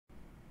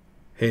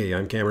Hey,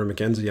 I'm Cameron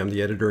McKenzie. I'm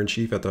the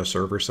editor-in-chief at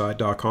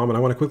theserverside.com, and I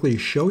want to quickly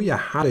show you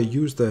how to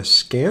use the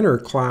scanner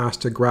class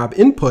to grab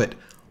input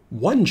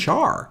one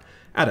char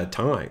at a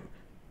time.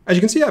 As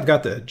you can see, I've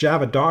got the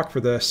Java doc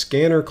for the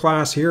scanner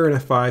class here, and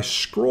if I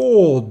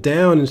scroll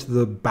down into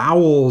the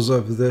bowels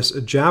of this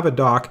Java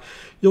doc,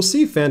 you'll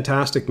see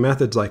fantastic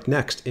methods like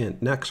nextInt,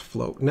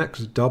 nextFloat,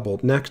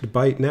 nextDouble,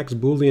 nextByte,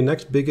 nextBoolean,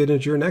 nextBig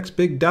integer,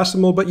 nextBig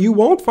decimal, but you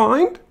won't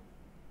find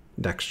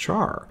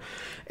nextChar.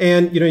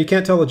 And you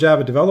can't tell a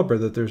Java developer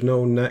that there's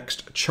no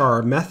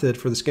nextChar method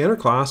for the scanner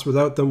class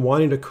without them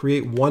wanting to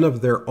create one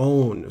of their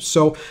own.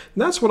 So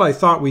that's what I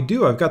thought we'd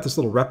do. I've got this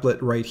little replit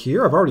right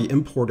here. I've already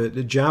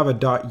imported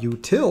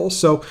java.util.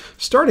 So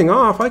starting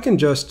off, I can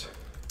just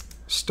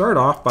start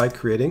off by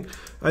creating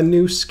a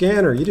new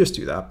scanner. You just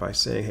do that by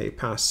saying, hey,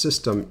 pass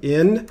system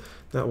in.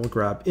 That will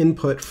grab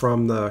input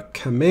from the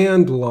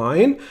command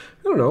line.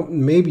 I don't know,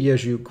 maybe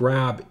as you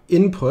grab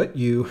input,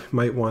 you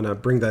might want to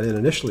bring that in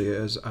initially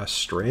as a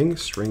string.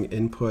 String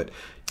input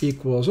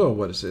equals,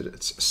 what is it?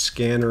 It's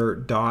scanner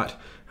dot,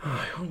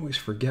 I always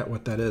forget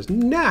what that is,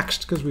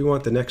 next, because we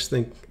want the next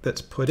thing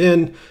that's put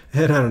in.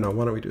 And I don't know,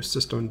 why don't we do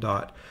system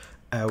dot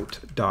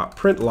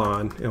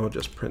out.println, and we'll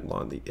just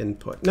println the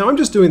input. Now I'm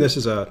just doing this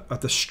as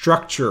the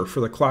structure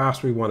for the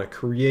class we want to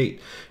create.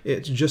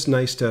 It's just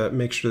nice to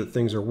make sure that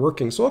things are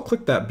working. So I'll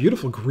click that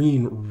beautiful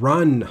green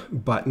run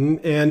button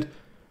and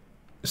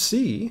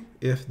see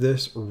if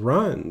this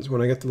runs.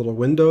 When I get the little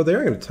window there,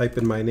 I'm going to type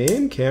in my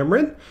name,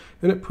 Cameron,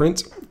 and it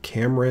prints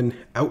Cameron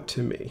out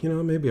to me.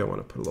 Maybe I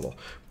want to put a little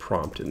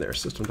prompt in there,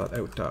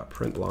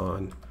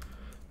 system.out.println,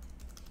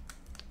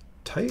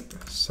 type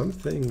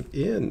something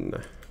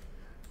in.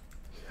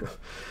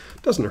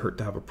 Doesn't hurt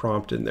to have a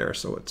prompt in there,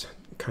 so it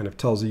kind of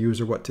tells the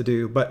user what to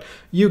do, but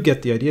you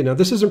get the idea. Now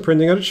this isn't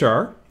printing out a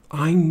char.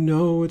 I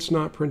know it's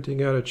not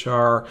printing out a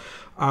char.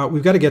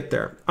 We've got to get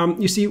there.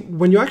 You see,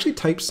 when you actually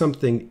type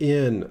something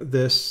in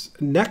this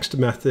next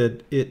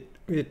method,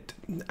 it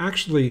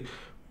actually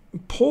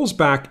pulls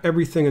back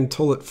everything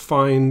until it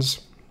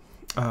finds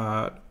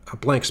a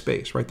blank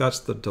space, right?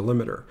 That's the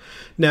delimiter.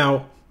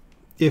 Now,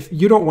 if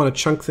you don't want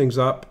to chunk things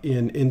up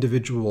in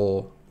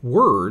individual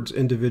words,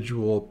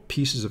 individual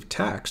pieces of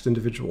text,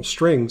 individual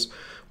strings,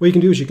 what you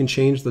can do is you can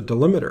change the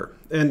delimiter.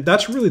 And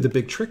that's really the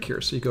big trick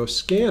here. So you go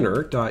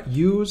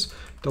scanner.use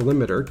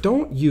delimiter.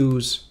 Don't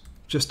use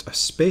just a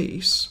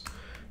space.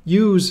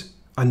 Use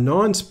a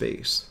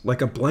non-space,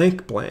 like a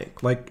blank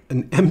blank, like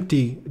an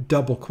empty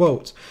double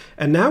quotes.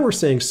 And now we're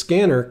saying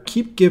scanner,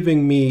 keep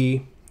giving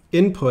me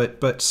input,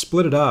 but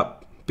split it up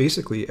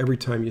basically every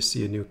time you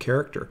see a new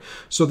character.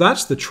 So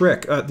that's the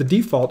trick. The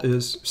default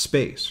is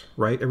space,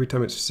 right? Every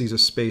time it sees a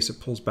space,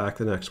 it pulls back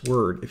the next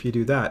word. If you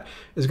do that,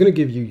 it's going to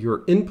give you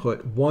your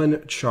input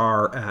one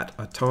char at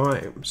a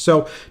time.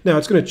 So now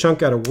it's going to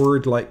chunk out a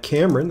word like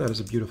Cameron. That is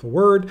a beautiful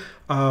word.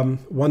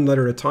 One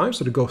letter at a time.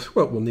 So to go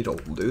through it, we'll need a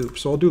loop.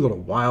 So I'll do a little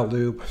while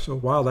loop. So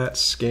while that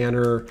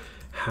scanner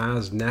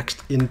has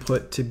next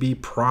input to be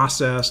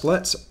processed,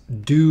 let's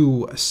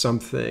do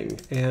something.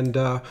 And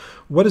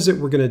what is it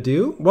we're going to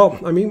do? Well,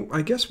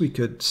 I guess we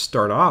could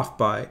start off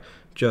by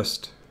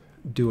just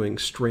doing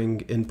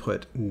string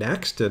input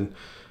next and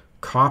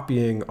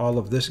copying all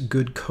of this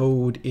good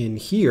code in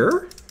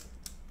here.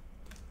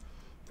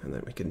 And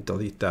then we can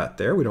delete that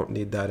there. We don't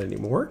need that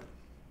anymore.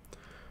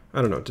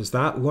 I don't know, does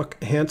that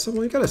look handsome?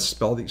 Well, you got to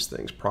spell these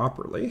things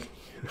properly.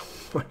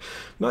 I'm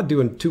not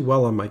doing too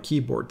well on my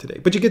keyboard today,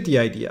 but you get the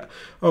idea.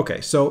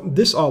 Okay, so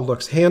this all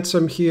looks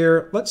handsome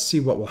here. Let's see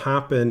what will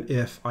happen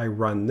if I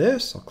run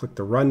this. I'll click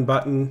the run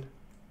button.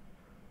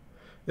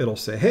 It'll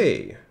say,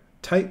 hey,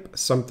 type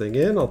something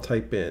in. I'll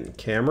type in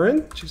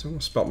Cameron. Geez, I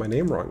almost spelled my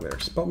name wrong there.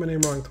 Spelled my name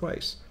wrong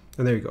twice.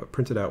 And there you go, it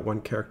printed out one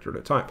character at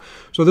a time.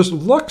 So this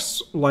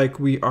looks like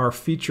we are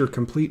feature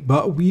complete,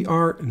 but we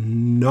are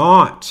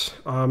not,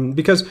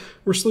 because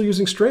we're still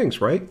using strings,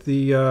 right?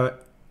 The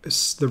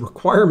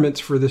requirements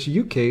for this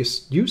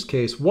use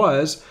case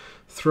was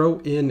throw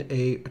in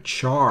a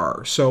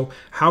char. So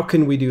how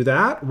can we do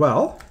that?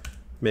 Well,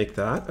 make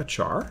that a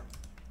char.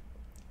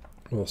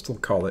 We'll still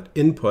call it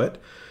input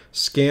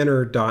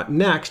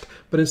scanner.next,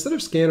 but instead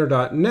of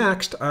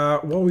scanner.next,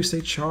 we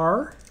say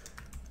char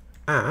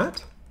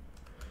at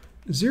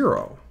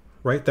 0,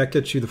 right? That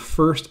gets you the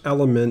first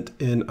element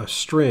in a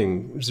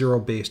string,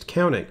 zero-based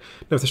counting.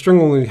 Now, if the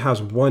string only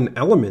has one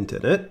element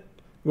in it,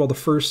 well, the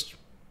first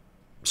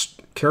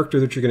character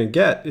that you're going to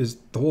get is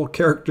the whole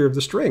character of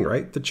the string,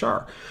 right? The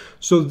char.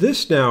 So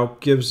this now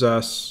gives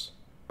us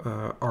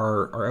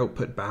our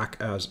output back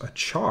as a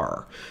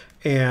char.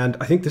 And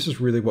I think this is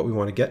really what we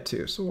want to get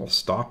to. So we'll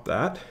stop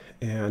that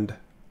and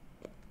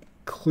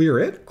clear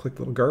it. Click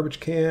the little garbage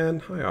can.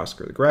 Hi,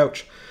 Oscar the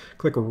Grouch.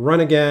 Click run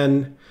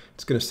again.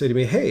 It's going to say to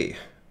me, hey,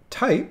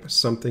 type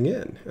something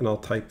in. And I'll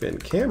type in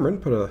Cameron,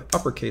 put an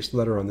uppercase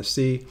letter on the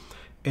C,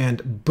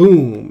 and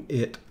boom,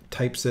 it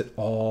types it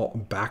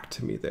all back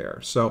to me there.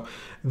 So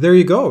there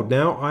you go.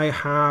 Now I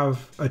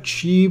have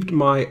achieved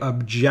my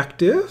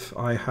objective.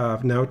 I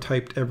have now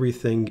typed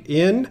everything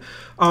in.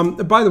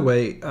 By the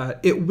way,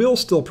 it will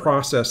still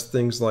process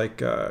things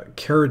like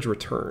carriage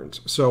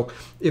returns. So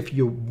if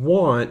you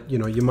want,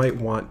 you might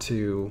want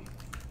to,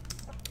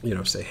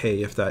 say,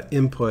 hey, if that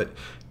input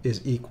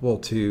is equal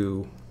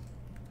to,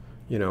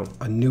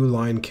 a new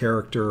line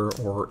character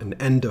or an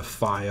end of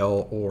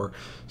file or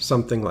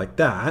something like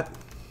that,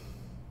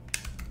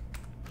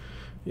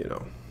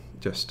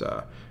 just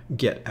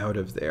get out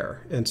of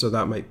there. And so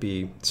that might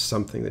be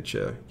something that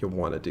you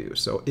want to do.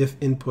 So if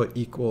input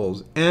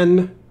equals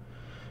n,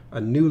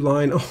 a new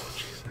line, oh,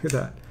 look at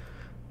that,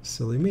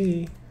 silly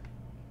me,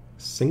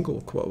 single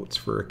quotes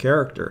for a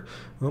character.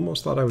 I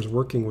almost thought I was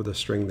working with a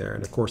string there,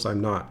 and of course I'm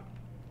not.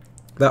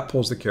 That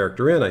pulls the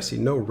character in. I see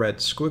no red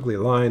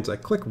squiggly lines. I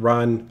click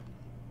run,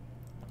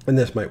 and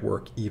this might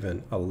work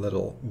even a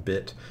little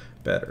bit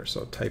better.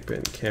 So type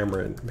in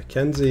Cameron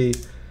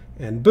McKenzie,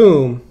 and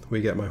boom,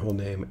 we get my whole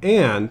name,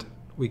 and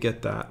we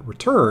get that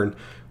return,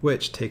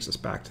 which takes us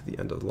back to the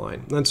end of the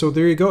line. And so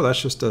there you go.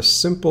 That's just a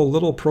simple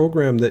little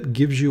program that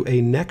gives you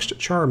a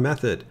nextChar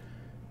method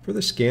for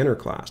the scanner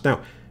class.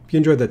 Now, if you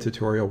enjoyed that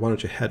tutorial, why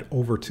don't you head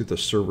over to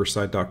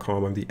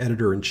theserverside.com. I'm the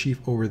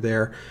editor-in-chief over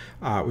there.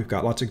 We've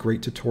got lots of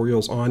great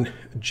tutorials on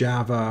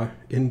Java,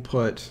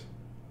 input,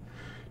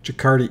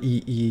 Jakarta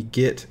EE,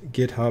 Git,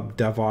 GitHub,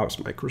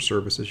 DevOps,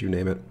 microservices, you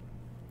name it.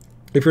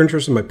 If you're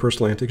interested in my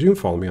personal antics, you can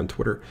follow me on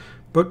Twitter.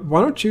 But why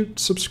don't you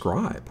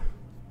subscribe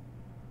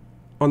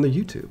on the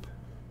YouTube?